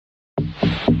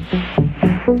Hello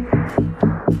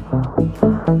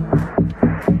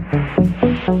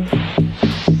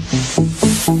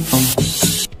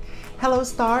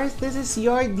stars, this is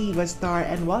your Diva Star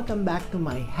and welcome back to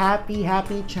my happy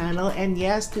channel. And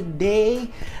yes, today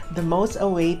the most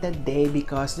awaited day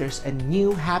because there's a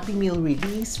new Happy Meal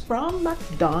release from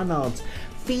McDonald's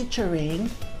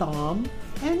featuring Tom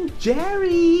and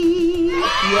Jerry.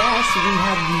 Yes, we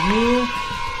have new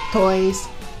toys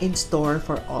in store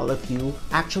for all of you.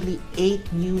 Actually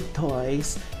 8 new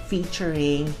toys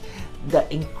featuring the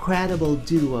incredible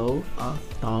duo of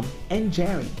Tom and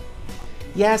Jerry.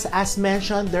 Yes, as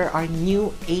mentioned, there are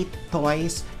new 8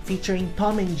 toys featuring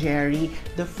Tom and Jerry.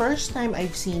 The first time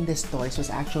I've seen these toys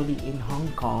was actually in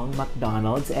Hong Kong,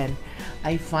 McDonald's, and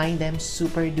I find them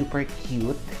super duper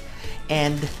cute.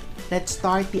 And let's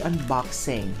start the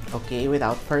unboxing, okay,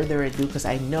 without further ado, because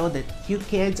I know that you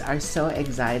kids are so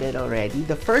excited already.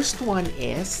 The first one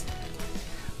is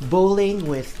Bowling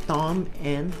with Tom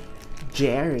and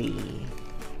Jerry.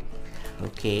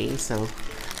 Okay, so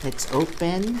let's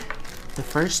open the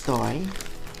first toy.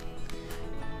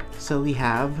 So we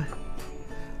have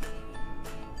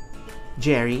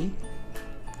Jerry.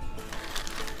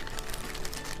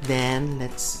 Then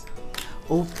let's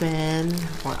open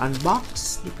or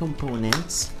unbox the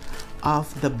components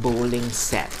of the bowling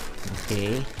set.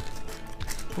 Okay.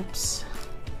 Oops.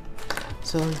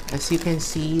 So as you can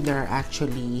see, there are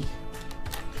actually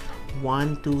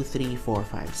 1, 2, 3, 4,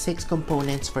 5, 6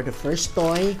 components for the first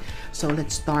toy. So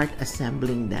let's start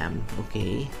assembling them.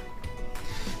 Okay.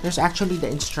 There's actually the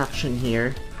instruction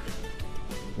here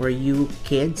where you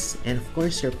kids and of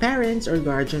course your parents or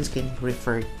guardians can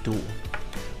refer to.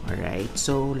 Alright,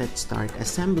 so let's start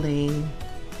assembling.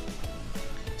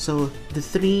 So the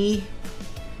 3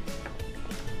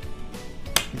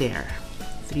 there.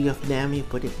 3 of them, you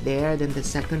put it there. Then the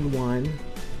second one,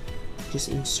 just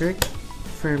insert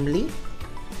firmly.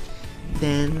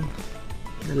 Then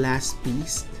the last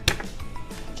piece,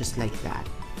 just like that.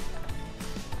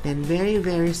 Then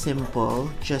very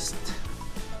simple, just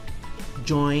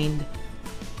join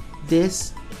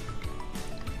this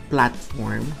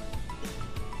platform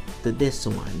to this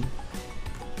one.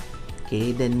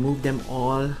 Okay, then move them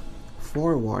all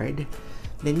forward.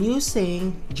 Then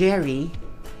using Jerry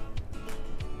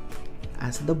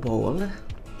as the bowl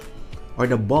or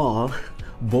the ball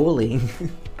bowling,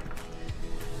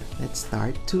 let's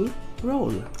start to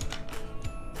roll.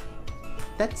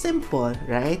 That's simple,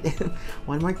 right?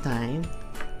 One more time.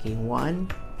 Okay, 1,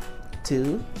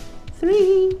 2,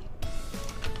 3.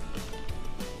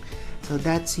 So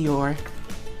that's your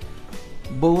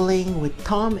Bowling with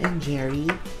Tom and Jerry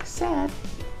set.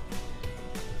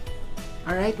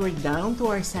 Alright, we're down to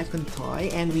our second toy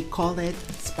and we call it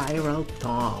Spiral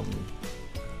Tom.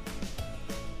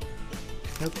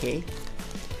 Okay.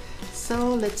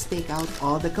 So let's take out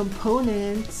all the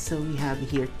components. So we have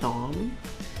here Tom,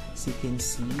 as you can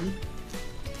see,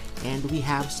 and we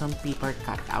have some paper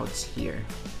cutouts here.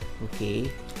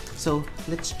 Okay, so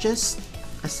let's just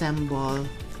assemble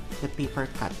the paper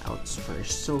cutouts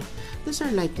first. So these are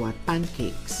like what?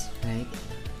 Pancakes, right?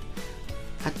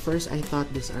 At first I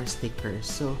thought these are stickers.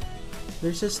 So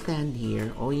there's a stand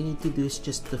here. All you need to do is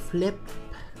just to flip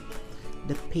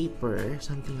the paper,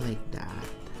 something like that.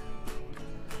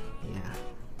 Yeah,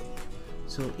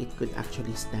 so it could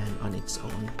actually stand on its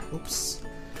own. Oops,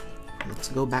 let's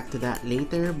go back to that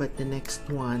later. But the next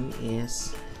one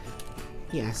is,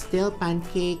 yeah, still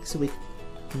pancakes with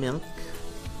milk,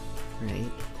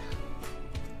 right?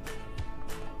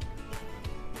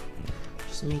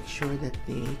 Just make sure that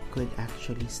they could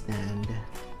actually stand.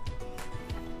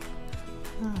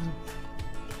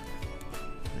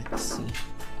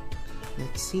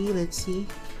 Let's see.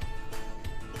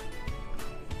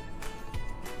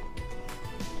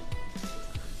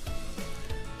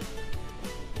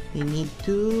 They need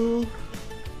to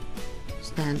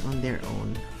stand on their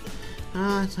own.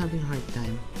 It's having a hard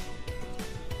time.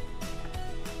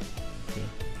 Okay,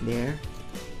 there.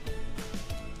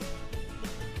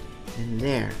 And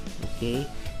there. Okay.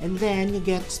 And then you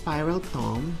get Spiral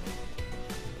Tom.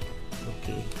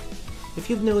 Okay. If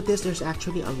you've noticed, there's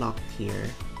actually a lock here.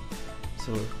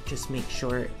 So just make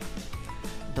sure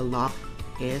the lock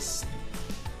is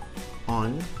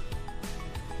on.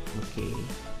 Okay.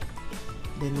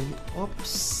 Then,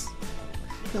 oops.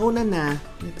 Nauna na.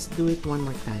 Let's do it one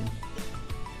more time.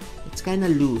 It's kind of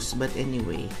loose, but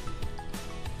anyway.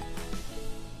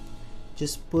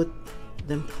 Just put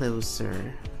them closer.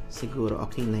 Siguro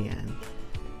okay na yan.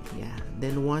 Yeah.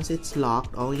 Then once it's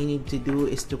locked, all you need to do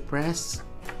is to press,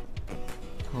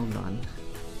 hold on,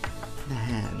 the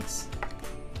hands.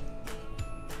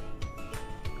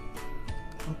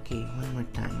 Okay, one more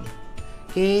time.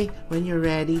 Okay, when you're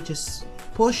ready, just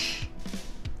push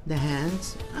the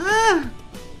hands.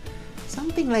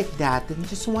 Something like that. And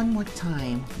just one more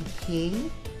time. Okay,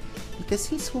 because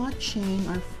he's watching.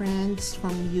 Our friends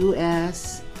from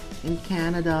US and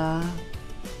Canada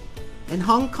and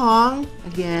Hong Kong.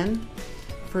 Again,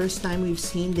 first time we've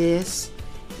seen this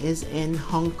is in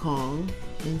Hong Kong,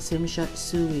 in Simshat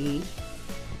Sui.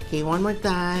 Okay, one more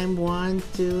time. 1,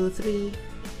 2, 3.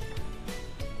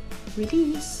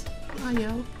 Release.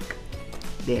 Ayaw.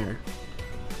 There.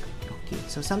 Okay,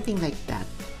 so something like that.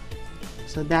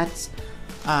 So that's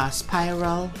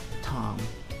Spiral Tom.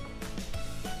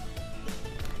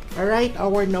 Alright,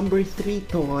 our number 3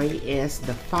 toy is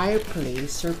the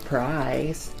Fireplace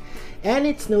Surprise. And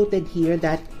it's noted here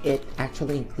that it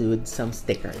actually includes some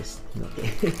stickers.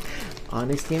 Okay.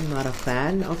 Honestly, I'm not a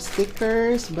fan of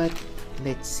stickers, but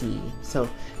let's see. So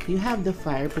you have the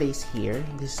fireplace here.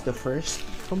 This is the first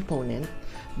component.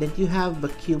 Then you have the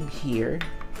cube here.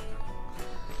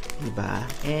 Diba?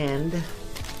 And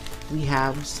we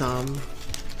have some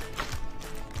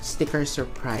sticker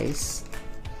surprise.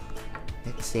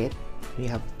 That's it. We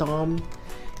have Tom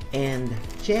and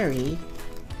Jerry.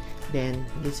 Then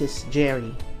this is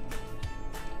Jerry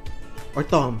or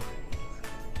Tom,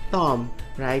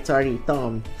 right? Sorry,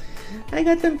 Tom. I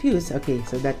got confused. Okay,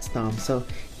 so that's Tom. So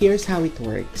here's how it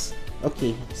works.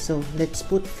 Okay, so let's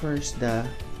put first the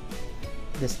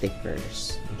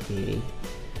stickers. Okay,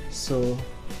 so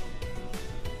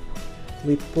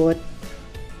we put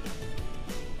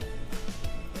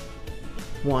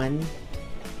one.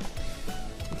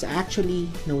 It's actually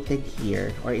noted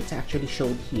here, or it's actually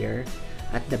showed here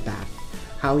at the back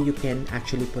how you can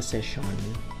actually position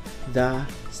the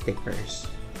stickers.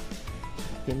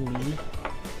 It can be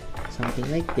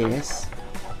something like this.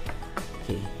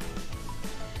 Okay,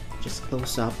 just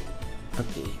close up.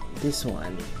 Okay, this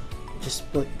one, just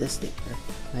put the sticker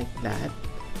like that.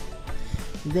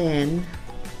 Then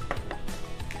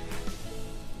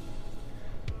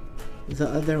the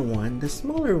other one, the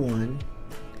smaller one,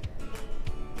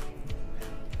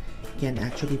 can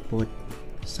actually put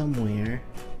somewhere.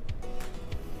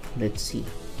 Let's see.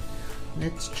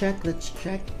 Let's check.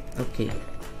 Okay.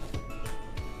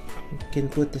 You can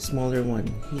put the smaller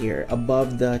one here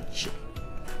above the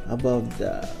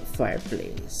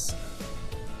fireplace.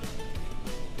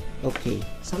 Okay,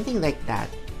 something like that.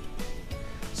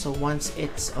 So once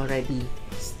it's already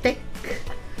stick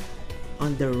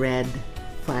on the red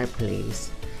fireplace,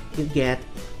 you get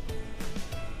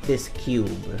this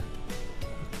cube.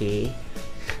 Okay,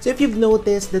 so if you've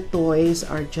noticed, the toys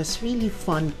are just really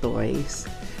fun toys,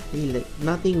 really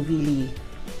nothing really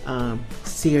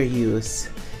serious,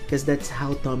 because that's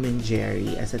how Tom and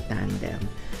Jerry as a tandem.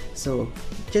 So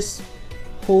just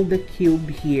hold the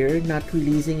cube here, not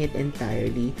releasing it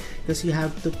entirely, because you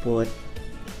have to put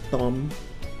Tom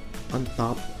on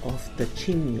top of the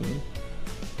chimney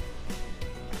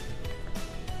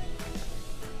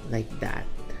like that,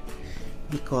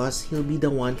 because he'll be the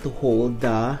one to hold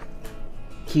the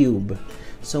cube.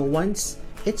 So once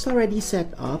it's already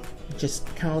set up, just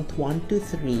count 1, 2,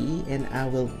 3, and I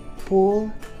will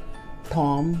pull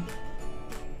Tom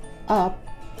up.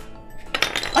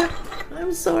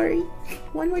 I'm sorry.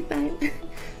 One more time.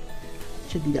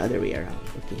 Should be the other way around.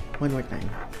 Okay, one more time.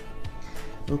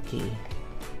 Okay,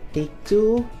 take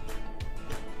 2.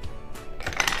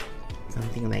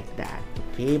 Something like that.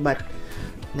 Okay, but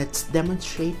let's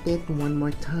demonstrate it one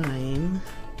more time.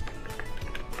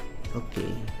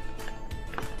 Okay,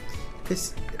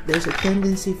 because there's a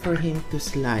tendency for him to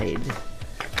slide,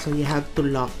 so you have to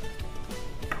lock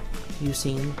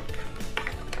using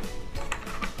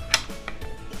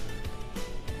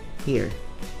here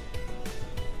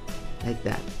like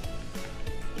that.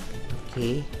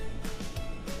 Okay,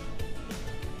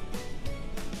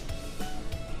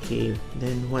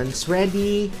 then once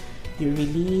ready, you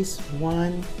release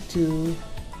 1, 2,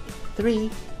 3.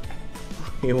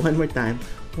 Okay, one more time.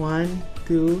 1,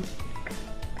 2,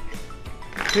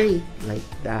 3,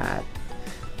 like that.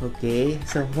 Okay,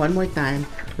 so one more time,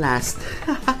 last.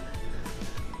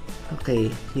 Okay,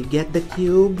 you get the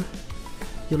cube,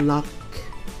 you lock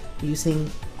using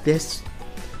this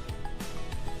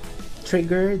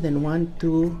trigger, then 1,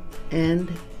 2,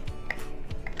 and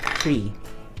 3.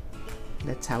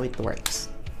 That's how it works.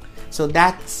 So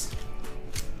that's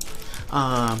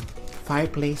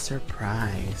fireplace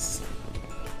surprise.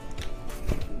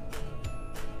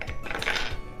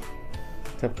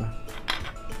 Okay.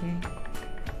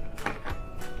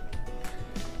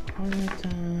 One more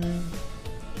time.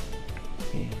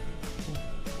 Okay.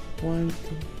 1,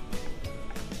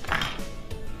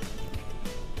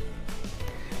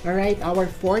 2. Alright, our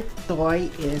fourth toy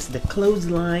is the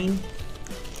clothesline.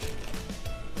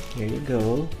 Here you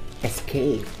go.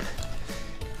 Escape.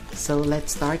 So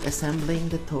let's start assembling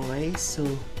the toys. So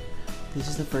this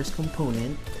is the first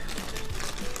component.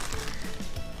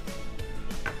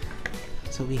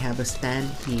 So we have a stand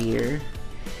here.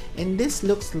 And this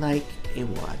looks like a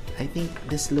what? I think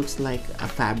this looks like a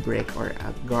fabric or a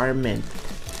garment.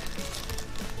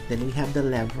 Then we have the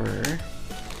lever.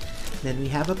 Then we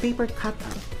have a paper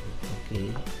cutout.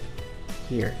 Okay.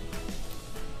 Here.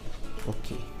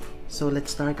 Okay. So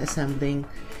let's start assembling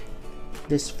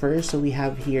this first. So we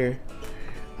have here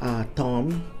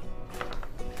Tom.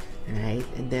 Right?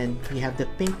 And then we have the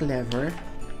pink lever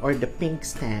or the pink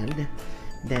stand.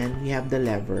 Then we have the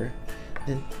lever.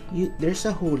 Then there's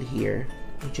a hole here.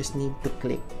 You just need to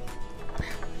click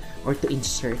or to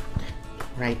insert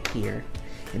right here.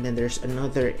 And then there's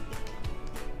another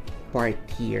part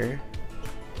here.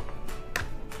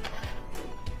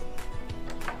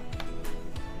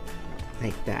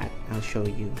 Like that. I'll show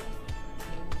you.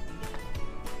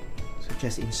 So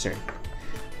just insert.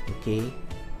 Okay.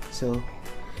 So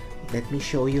let me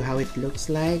show you how it looks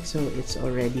like. So it's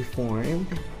already formed.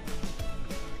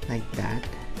 Like that.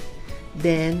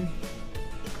 Then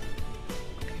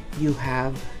you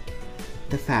have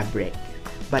the fabric,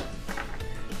 but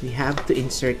we have to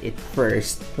insert it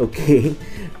first. Okay.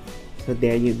 So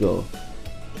there you go.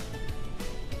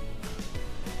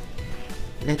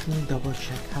 Let me double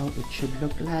check how it should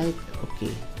look like.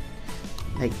 Okay,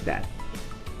 like that.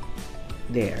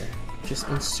 There. Just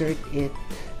insert it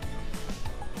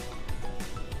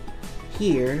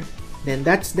here. Then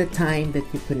that's the time that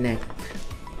you connect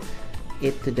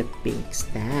it to the pink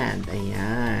stand.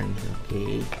 Ayan.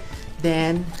 Okay.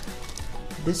 Then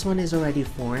this one is already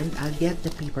formed. I'll get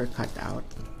the paper cut out.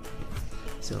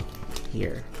 So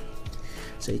here.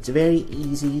 So it's very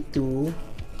easy to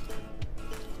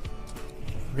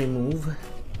remove.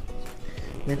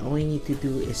 Then all you need to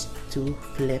do is to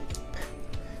flip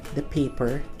the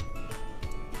paper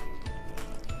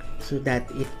so that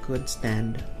it could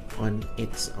stand on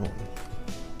its own.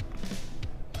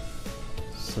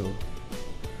 So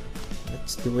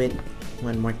let's do it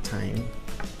one more time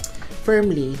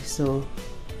firmly so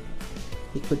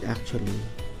it could actually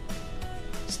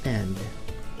stand.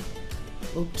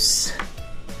 Oops.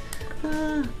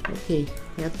 Okay,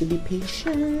 you have to be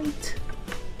patient.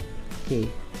 Okay,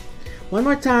 one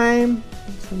more time,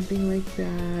 something like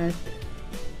that.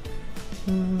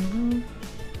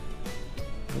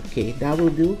 Okay, that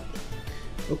will do.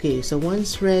 Okay, so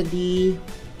once ready,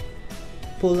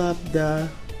 pull up the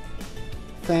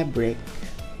fabric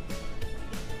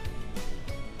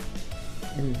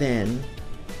and then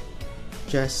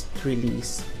just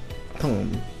release.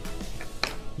 Tom.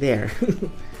 There.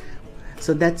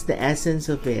 So that's the essence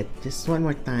of it. Just one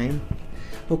more time.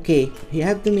 Okay, you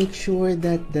have to make sure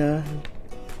that the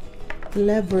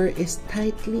lever is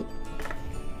tightly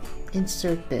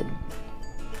inserted.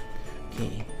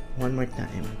 Okay, one more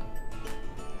time.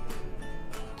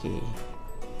 Okay,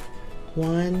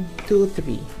 1, 2,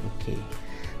 3. Okay,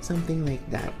 something like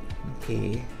that.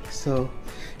 Okay, so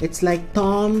it's like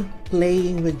Tom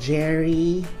playing with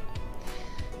Jerry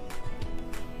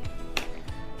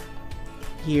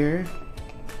here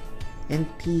and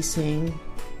teasing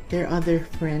their other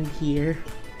friend here.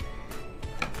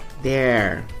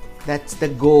 There, that's the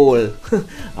goal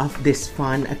of this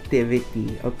fun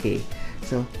activity. Okay,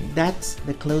 so that's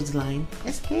the clothesline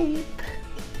escape.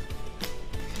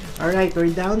 Alright,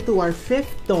 we're down to our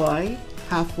fifth toy,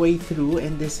 halfway through,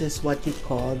 and this is what you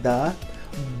call the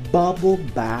bubble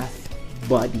bath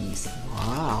buddies.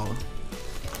 Wow.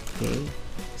 Okay,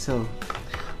 so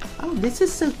oh, this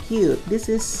is so cute. This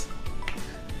is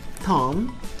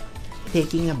Tom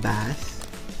taking a bath,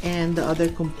 and the other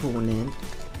component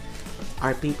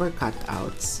are paper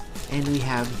cutouts, and we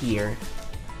have here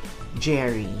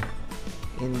Jerry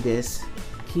in this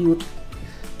cute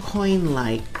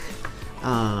coin-like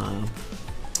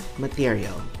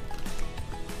material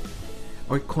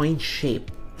or coin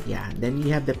shape. Yeah, then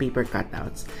you have the paper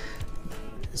cutouts.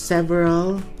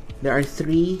 There are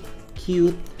 3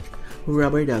 cute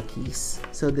rubber duckies.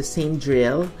 So the same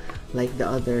drill like the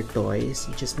other toys.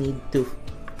 You just need to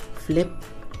flip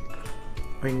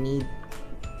or need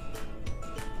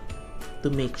to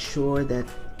make sure that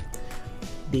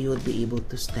they will be able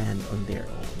to stand on their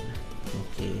own.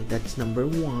 Okay, that's number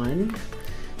 1.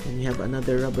 And we have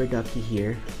another rubber ducky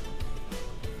here.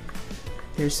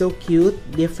 They're so cute,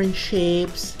 different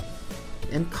shapes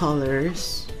and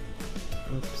colors.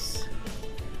 Oops.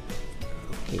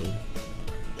 Okay.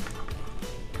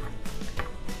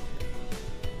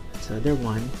 So other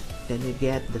one. Then you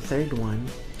get the third one.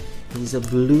 He's a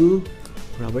blue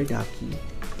rubber ducky.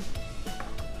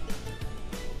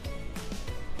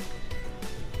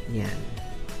 Yan.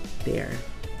 There.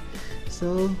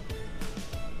 So,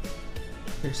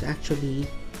 there's actually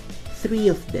 3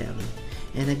 of them.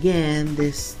 And again,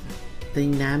 this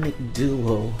dynamic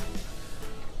duo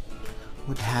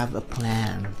would have a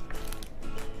plan.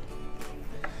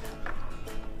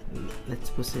 Let's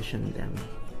position them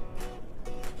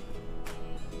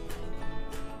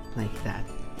like that.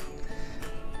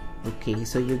 Okay,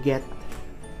 so you get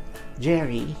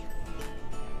Jerry.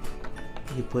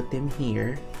 You put him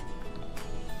here.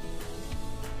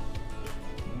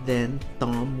 Then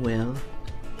Tom will,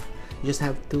 you just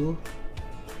have to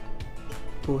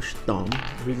push Tom,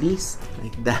 release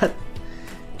like that,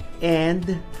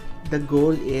 and the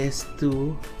goal is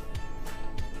to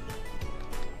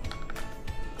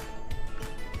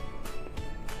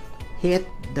hit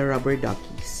the rubber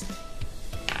duckies.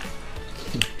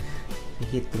 Okay.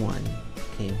 Hit one.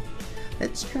 Okay,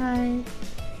 let's try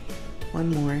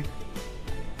one more.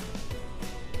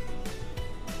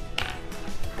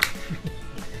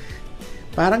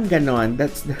 Parang ganon.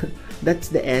 That's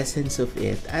the essence of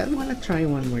it. I wanna try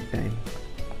one more time.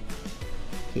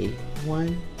 Okay,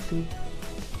 1, 2,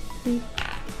 3.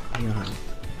 Ayan.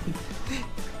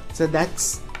 So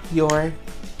that's your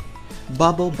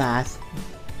bubble bath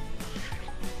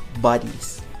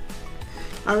buddies.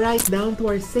 Alright, down to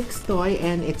our 6th toy,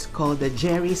 and it's called the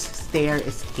Jerry's Stair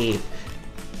Escape.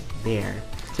 There.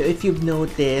 So if you've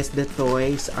noticed, the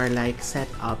toys are like set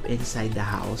up inside the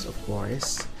house, of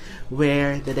course,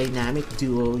 where the dynamic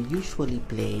duo usually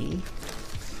play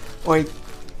or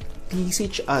tease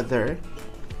each other.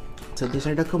 So these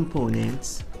are the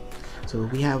components. So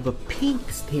we have a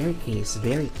pink staircase,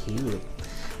 very cute.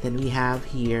 Then we have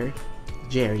here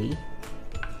Jerry.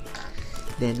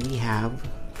 Then we have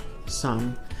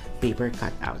some paper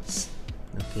cutouts.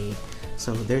 Okay,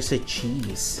 so there's a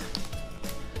cheese.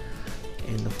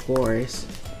 And of course,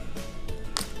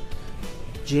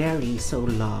 Jerry so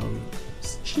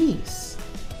loves cheese.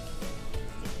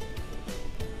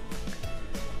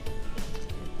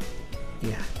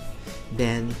 Yeah.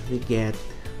 Then we get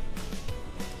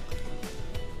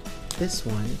this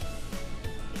one.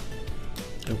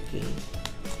 Okay.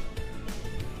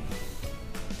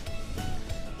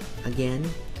 Again,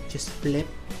 just flip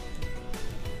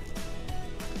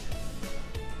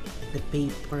the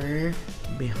paper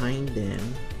behind them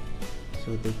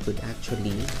so they could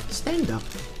actually stand up.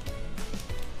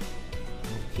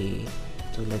 Okay,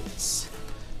 so let's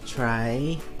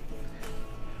try.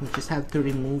 We just have to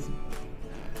remove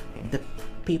the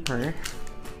paper.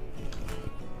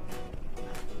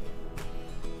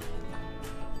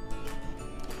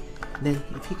 Then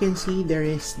if you can see, there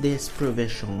is this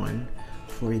provision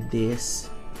for this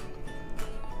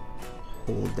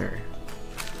holder,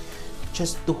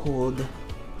 just to hold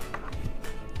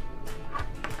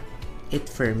it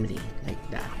firmly like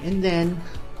that. And then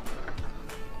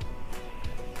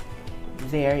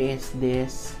there is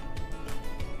this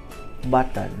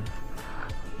button.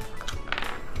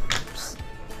 Oops.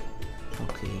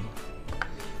 Okay,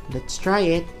 let's try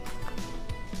it.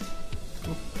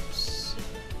 Oops.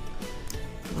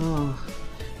 Oh,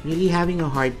 really having a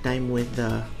hard time with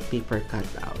the paper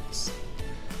cutouts.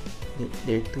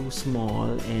 They're too small,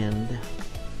 and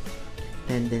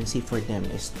tendency for them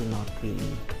is to not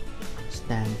really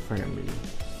stand firmly.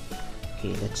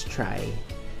 Okay, let's try.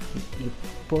 You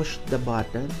push the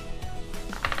button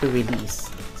to release.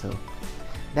 So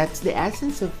that's the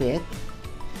essence of it,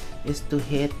 is to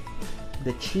hit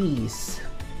the cheese.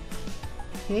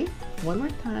 Okay, one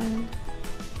more time.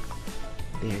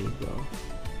 There you go.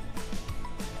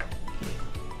 Okay.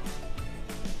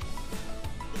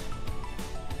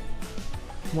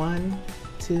 1,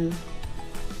 2,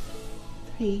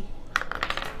 3.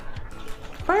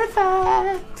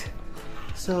 Perfect!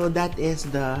 So that is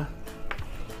the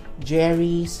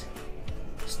Jerry's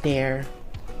Stair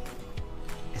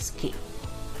Escape.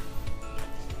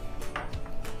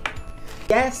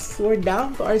 Yes, we're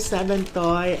down to our 7th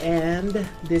toy, and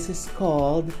this is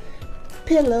called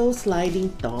Pillow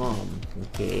Sliding Tom.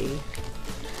 Okay.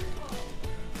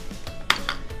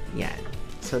 Yeah.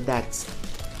 So that's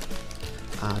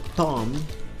Tom,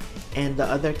 and the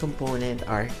other component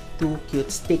are 2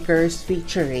 cute stickers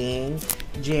featuring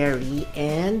Jerry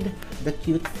and the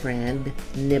cute friend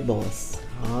Nibbles.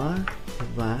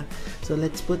 Diba? So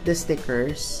let's put the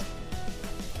stickers.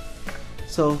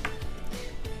 So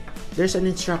there's an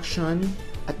instruction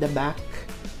at the back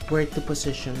where to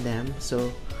position them.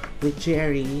 So with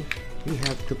Jerry, we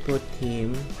have to put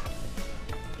him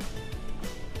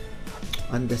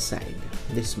on the side,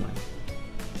 this one.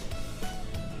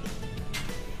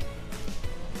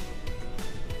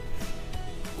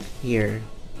 here.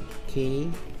 Okay.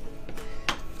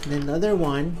 And another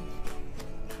one,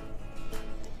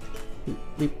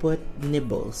 we put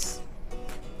nibbles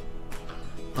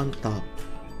on top.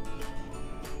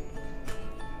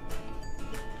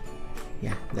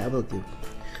 Yeah, that will do.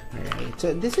 Alright,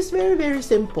 so this is very, very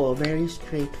simple, very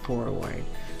straightforward.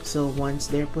 So once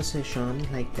they're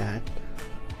positioned like that,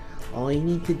 all you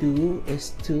need to do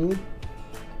is to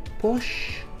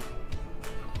push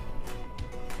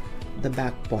the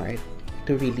back part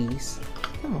to release.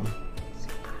 Oh,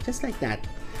 just like that.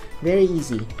 Very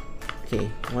easy.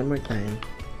 Okay, one more time.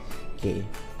 Okay,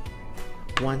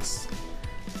 once.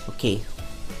 Okay,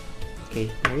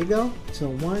 okay, there you go. So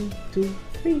 1, 2,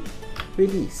 3,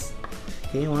 release.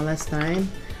 Okay, one last time.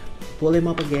 Pull him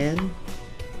up again.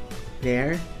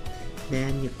 There.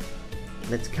 Then you,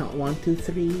 let's count 1, 2,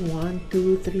 3. 1,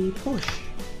 2, 3, push.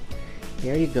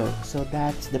 There you go. So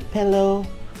that's the pillow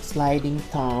sliding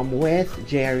Tom with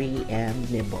Jerry and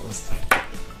Nibbles.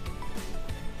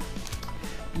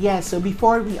 Yeah, so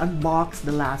before we unbox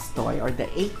the last toy or the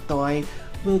 8th toy,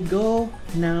 we'll go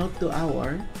now to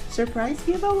our surprise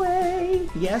giveaway.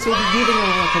 Yes, we'll be giving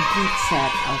away a complete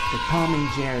set of the Tom and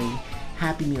Jerry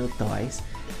Happy Meal toys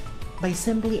by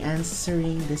simply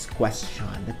answering this question.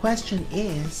 The question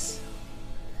is,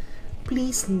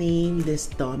 please name this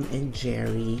Tom and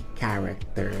Jerry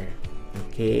character.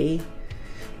 Okay?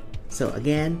 So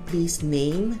again, please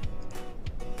name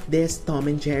this Tom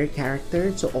and Jerry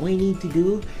character. So all you need to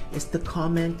do is to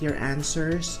comment your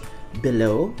answers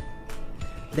below.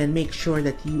 Then make sure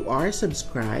that you are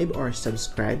subscribed or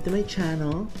subscribe to my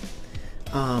channel.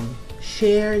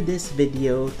 Share this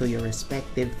video to your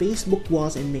respective Facebook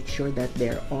walls and make sure that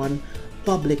they're on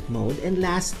public mode. And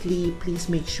lastly, please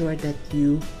make sure that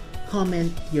you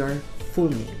comment your full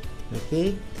name.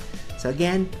 Okay? So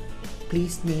again,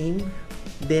 please name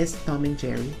this Tom and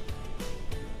Jerry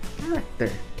character.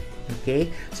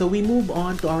 Okay? So we move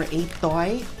on to our 8th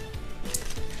toy.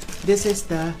 This is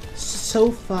the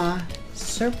sofa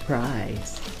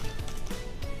surprise.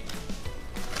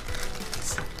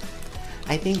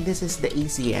 I think this is the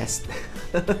easiest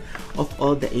of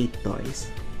all the 8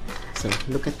 toys. So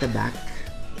look at the back.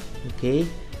 Okay,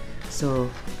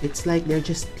 so it's like they're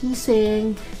just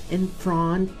teasing in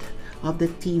front of the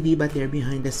TV, but they're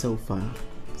behind the sofa.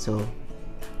 So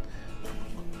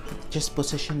just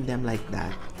position them like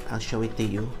that. I'll show it to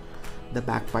you. The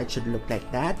back part should look like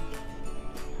that.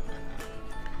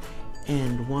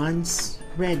 And once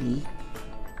ready,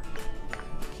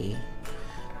 okay,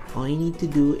 all you need to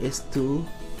do is to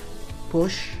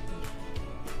push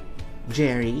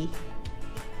Jerry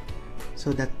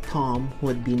so that Tom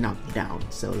would be knocked down.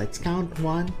 So let's count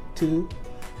 1, 2,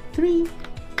 3. Okay,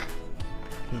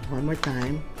 one more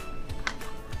time.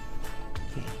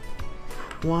 Okay,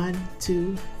 1,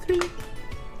 2, 3.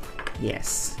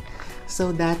 Yes.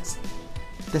 So that's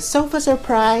the sofa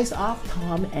surprise of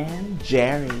Tom and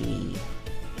Jerry.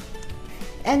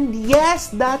 And yes,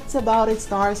 that's about it,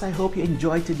 stars. I hope you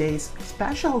enjoyed today's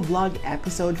special vlog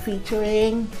episode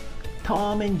featuring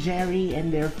Tom and Jerry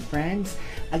and their friends.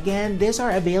 Again, these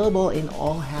are available in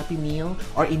all Happy Meal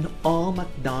or in all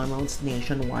McDonald's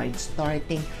nationwide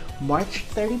starting March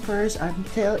 31st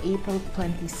until April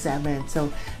 27th.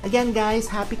 So again, guys,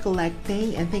 happy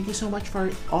collecting and thank you so much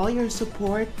for all your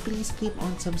support. Please keep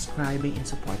on subscribing and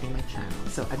supporting my channel.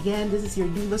 So again, this is your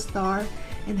Diva Star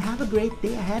and have a great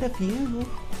day ahead of you.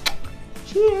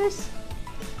 Cheers!